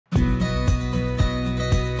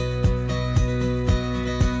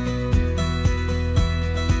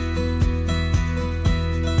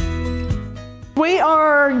We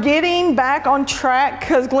are getting back on track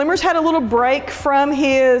because Glimmer's had a little break from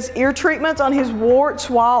his ear treatments on his warts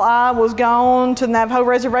while I was gone to the Navajo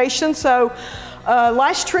reservation. So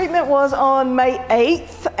last treatment was on May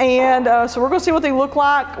 8th, and so we're going to see what they look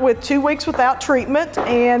like with 2 weeks without treatment,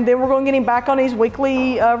 and then we're going to get him back on his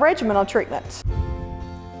weekly regimen on treatments.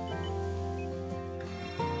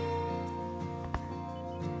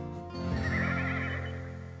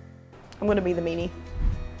 I'm going to be the meanie.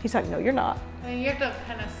 He's like, no, you're not. You have to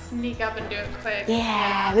kind of sneak up and do it quick.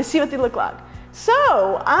 Yeah, let's see what they look like.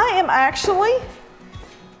 So I am actually,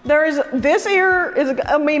 this ear is,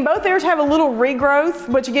 I mean, both ears have a little regrowth,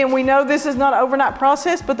 which again, we know this is not an overnight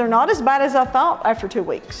process, but they're not as bad as I thought after 2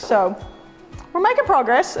 weeks. So we're making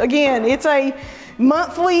progress. Again, it's a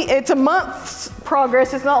month's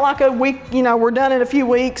progress. It's not like a week, you know, we're done in a few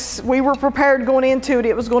weeks. We were prepared going into it.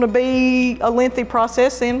 It was going to be a lengthy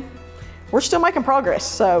process, and we're still making progress.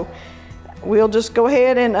 So we'll just go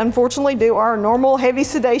ahead and unfortunately do our normal heavy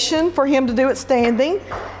sedation for him to do it standing.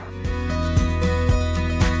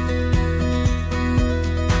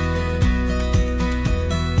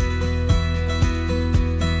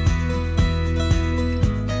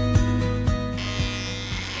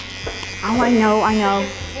 Oh, I know.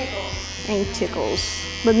 And tickles.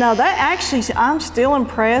 But no, that actually, I'm still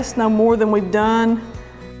impressed, no more than we've done.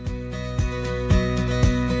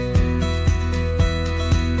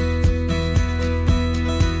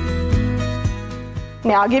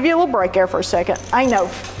 Now, I'll give you a little break there for a second. I know,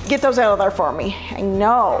 get those out of there for me. I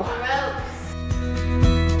know.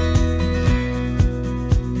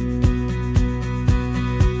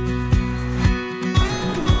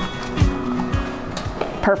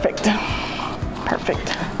 Perfect. Perfect.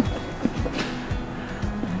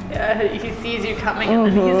 Yeah, he sees you coming and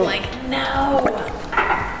then he's like, no.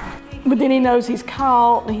 But then he knows he's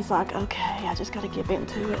caught and he's like, okay, I just gotta get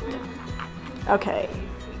into it. Okay.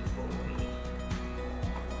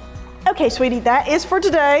 Okay, sweetie, that is for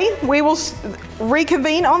today. We will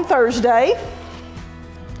reconvene on Thursday.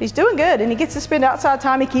 He's doing good, and he gets to spend outside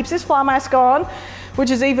time. He keeps his fly mask on, which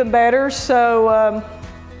is even better. So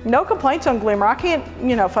no complaints on Glimmer. I can't,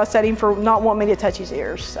 you know, fuss at him for not wanting me to touch his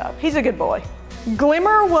ears. So he's a good boy.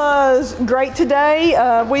 Glimmer was great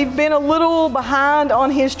today. We've been a little behind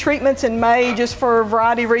on his treatments in May just for a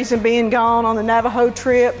variety of reasons, being gone on the Navajo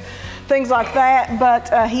trip, things like that, but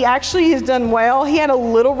he actually has done well. He had a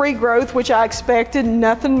little regrowth, which I expected,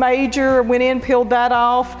 nothing major. Went in, peeled that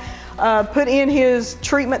off, put in his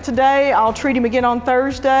treatment today. I'll treat him again on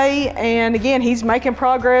Thursday, and again, he's making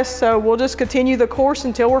progress, so we'll just continue the course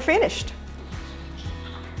until we're finished.